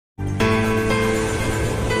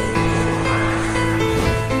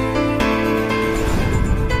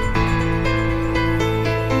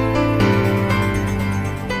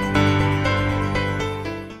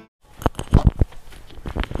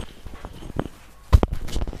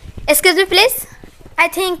Excuse me, please. I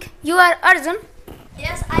think you are Arjun.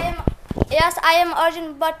 Yes, I am. Yes, I am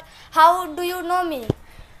Arjun. But how do you know me?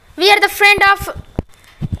 We are the friend of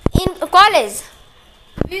in college,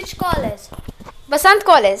 Which college? Basant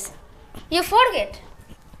College. You forget?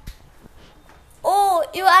 Oh,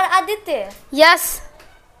 you are Aditya. Yes.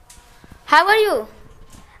 How are you?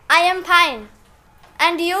 I am fine.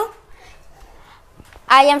 And you?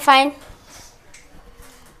 I am fine.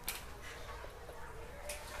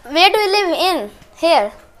 Where do you live in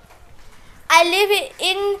here? I live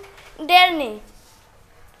in Delhi.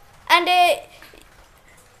 And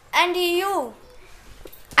you?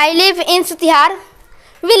 I live in Sutihar.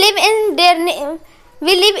 We live in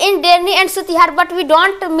Delhi and Sutihar, but we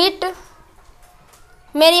don't meet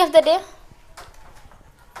many of the day.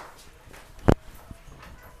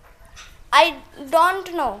 I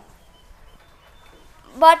don't know.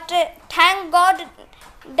 But thank God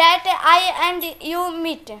that I and you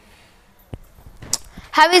meet.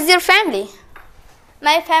 How is your family?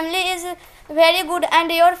 My family is very good.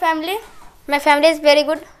 And your family? My family is very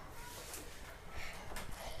good.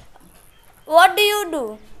 What do you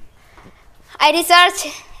do? I research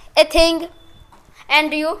a thing.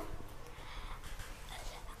 And you?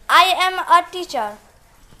 I am a teacher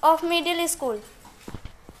of middle school.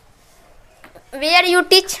 Where you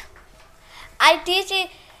teach? I teach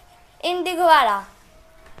in Digwara.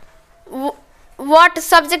 What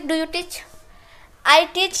subject do you teach? I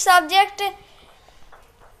teach subject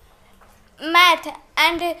math.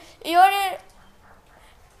 And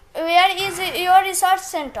where is your research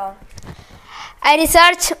center? I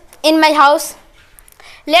research in my house.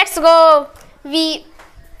 Let's go. We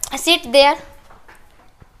sit there.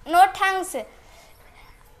 No thanks.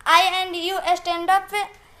 I and you stand up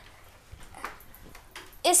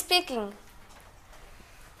speaking.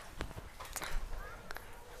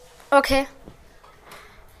 Okay.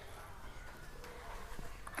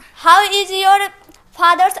 How is your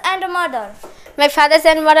fathers and mother? My father's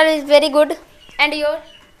and mother is very good. And your?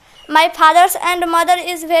 My fathers and mother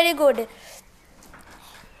is very good.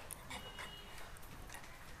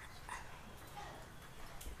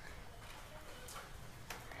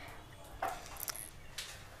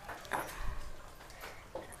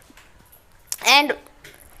 And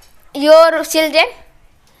your children?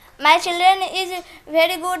 My children is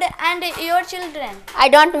very good. And your children? I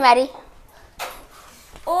don't marry.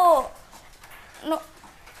 Oh, no.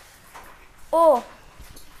 Oh,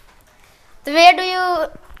 Where do you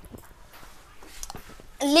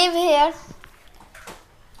live here?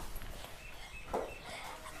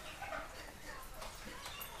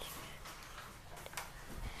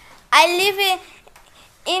 I live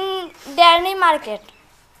in Delhi market.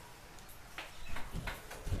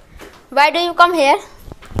 Why do you come here?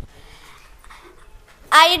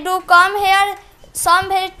 I do come here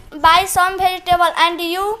buy some vegetable. And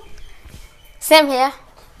you? Same here.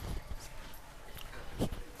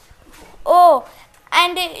 Oh,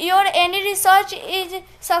 and your any research is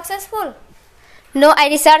successful? No, I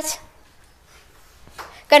research.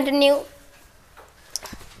 Continue.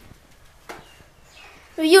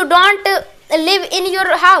 You don't live in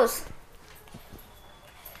your house.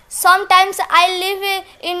 Sometimes I live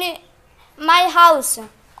in my house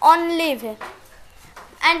on leave.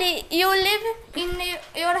 And you live in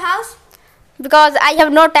your house? Because I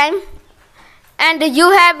have no time. And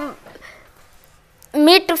you have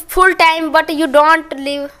meet full time, but you don't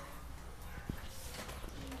live.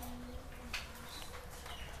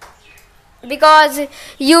 Because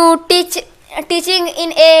you teaching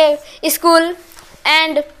in a school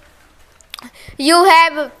and you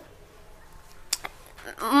have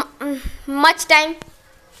much time.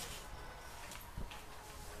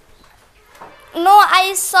 No,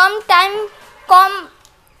 I sometime come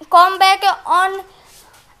back on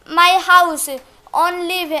my house on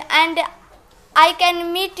leave. And I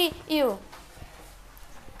can meet you.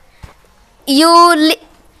 You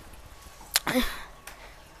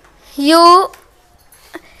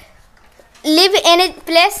live any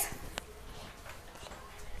place?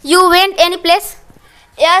 You went any place?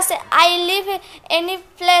 Yes, I live any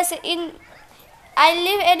place.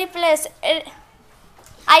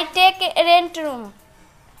 I take a rent room.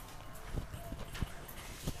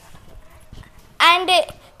 And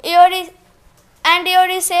your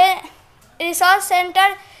resource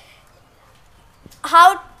center,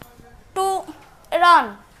 how to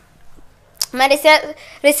run? My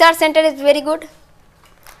research center is very good.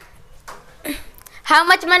 How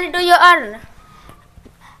much money do you earn?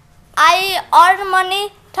 I earn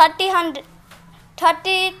money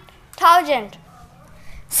 30,000.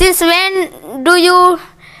 Since when do you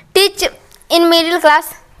teach in middle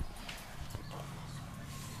class?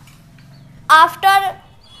 after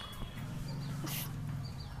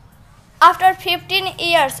 15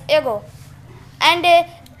 years ago. And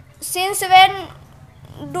since when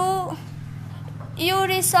do you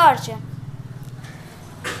research?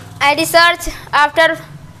 I researched after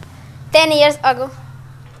 10 years ago.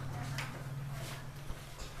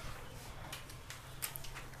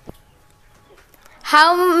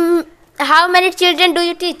 How many children do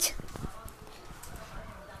you teach?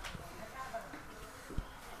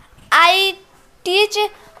 I teach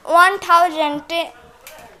 1,000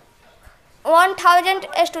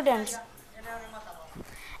 students.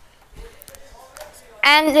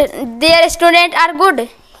 And their students are good,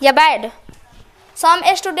 yeah, bad? Some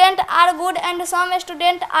students are good and some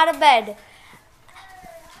students are bad.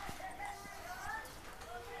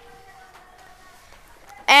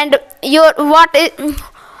 And your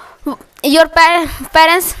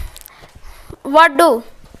parents what do?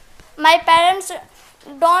 My parents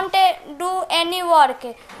don't do any work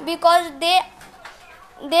because they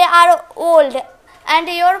are old. And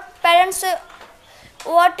your parents,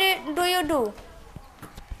 what do you do?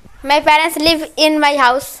 My parents live in my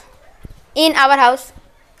house, in our house.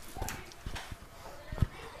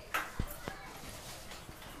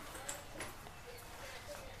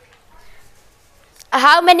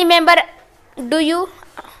 How many members do you?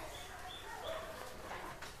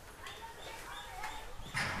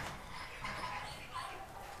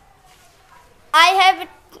 I have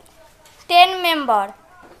 10 members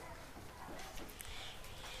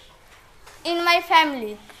in my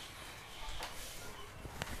family.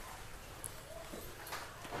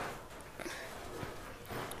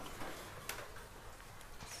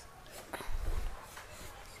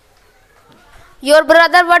 Your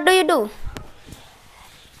brother, what do you do?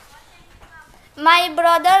 My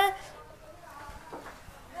brother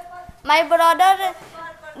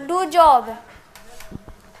do job.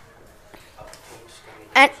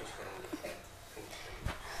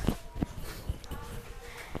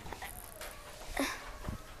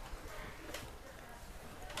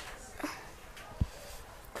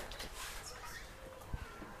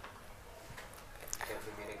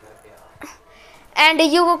 And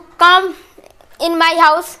you come in my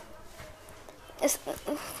house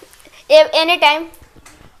anytime.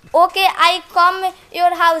 Okay, I come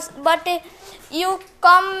your house, but you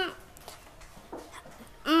come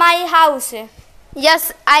my house.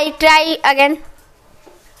 Yes, I try again.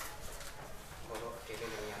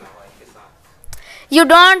 You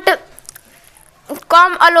don't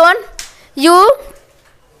come alone. You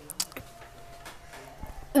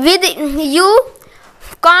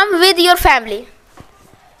come with your family.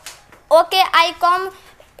 Okay, I come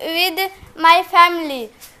with my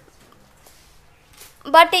family,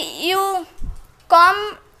 but you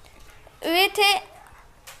come with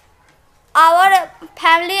our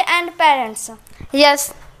family and parents.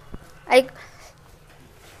 Yes,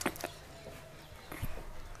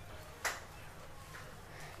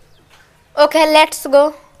 Okay, let's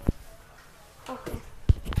go. Okay.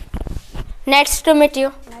 Nice to meet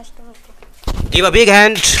you. Nice to meet you. Give a big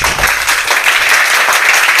hand.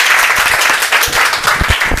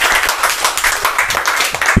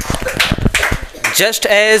 Just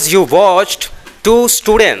as you watched two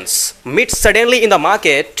students meet suddenly in the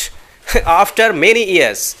market after many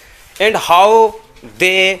years and how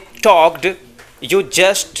they talked, you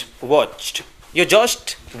just watched.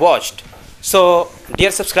 So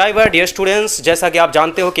dear subscriber, dear students, जैसा कि आप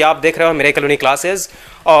जानते हो कि आप देख रहे हो मेरे कॉलोनी क्लासेस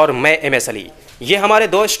और मैं MS अली। ये हमारे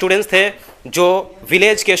दो स्टूडेंट्स थे जो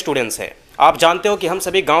विलेज के स्टूडेंट्स हैं। आप जानते हो कि हम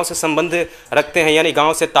सभी गांव से संबंध रखते हैं, यानी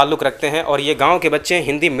गांव से ताल्लुक़ रखते हैं, और ये गांव के बच्चे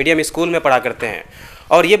हिंदी मीडियम स्कूल में पढ़ा करते हैं।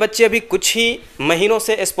 और ये बच्चे अभी कुछ ही महीनों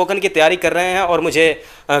से स्पोकन की तैयारी कर रहे हैं और मुझे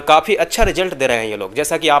काफ़ी अच्छा रिजल्ट दे रहे हैं ये लोग।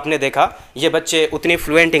 जैसा कि आपने देखा, ये बच्चे उतनी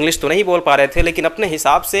फ्लुएंट इंग्लिश तो नहीं बोल पा रहे थे, लेकिन अपने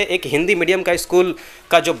हिसाब से एक हिंदी मीडियम का स्कूल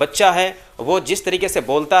का जो बच्चा है वो जिस तरीके से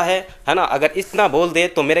बोलता है ना, अगर इतना बोल दे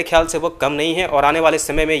तो मेरे ख्याल से वो कम नहीं है, और आने वाले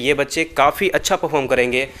समय में ये बच्चे काफ़ी अच्छा परफॉर्म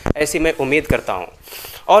करेंगे, ऐसी मैं उम्मीद करता हूँ।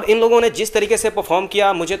 और इन लोगों ने जिस तरीके से परफॉर्म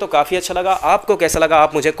किया मुझे तो काफ़ी अच्छा लगा। आपको कैसा लगा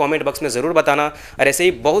आप मुझे कमेंट बॉक्स में ज़रूर बताना। और ऐसे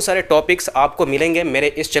ही बहुत सारे टॉपिक्स आपको मिलेंगे मेरे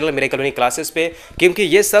इस चैनल मेरे कॉलोनी क्लासेस पे, क्योंकि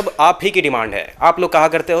ये सब आप ही की डिमांड है। आप लोग कहा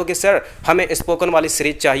करते हो कि सर हमें स्पोकन वाली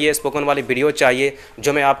सीरीज चाहिए, स्पोकन वाली वीडियो चाहिए,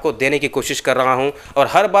 जो मैं आपको देने की कोशिश कर रहा हूँ। और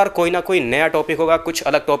हर बार कोई ना कोई नया टॉपिक होगा, कुछ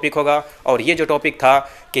अलग टॉपिक होगा। और ये जो टॉपिक था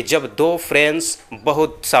कि जब दो फ्रेंड्स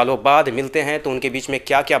बहुत सालों बाद मिलते हैं तो उनके बीच में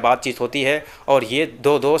क्या क्या बातचीत होती है, और ये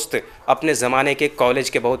दो दोस्त अपने ज़माने के कॉलेज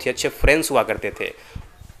के बहुत ही अच्छे फ्रेंड्स हुआ करते थे।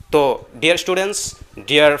 तो dear students,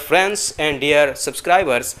 dear friends and dear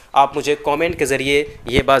subscribers, आप मुझे कमेंट के ज़रिए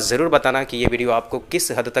ये बात ज़रूर बताना कि ये वीडियो आपको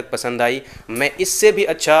किस हद तक पसंद आई। मैं इससे भी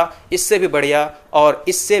अच्छा, इससे भी बढ़िया और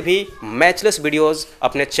इससे भी मैचलेस वीडियोस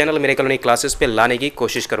अपने चैनल मिरेकल लर्निंग क्लासेस पे लाने की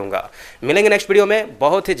कोशिश करूँगा। मिलेंगे नेक्स्ट वीडियो में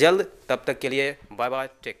बहुत ही जल्द, तब तक के लिए बाय बाय,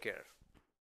 टेक केयर।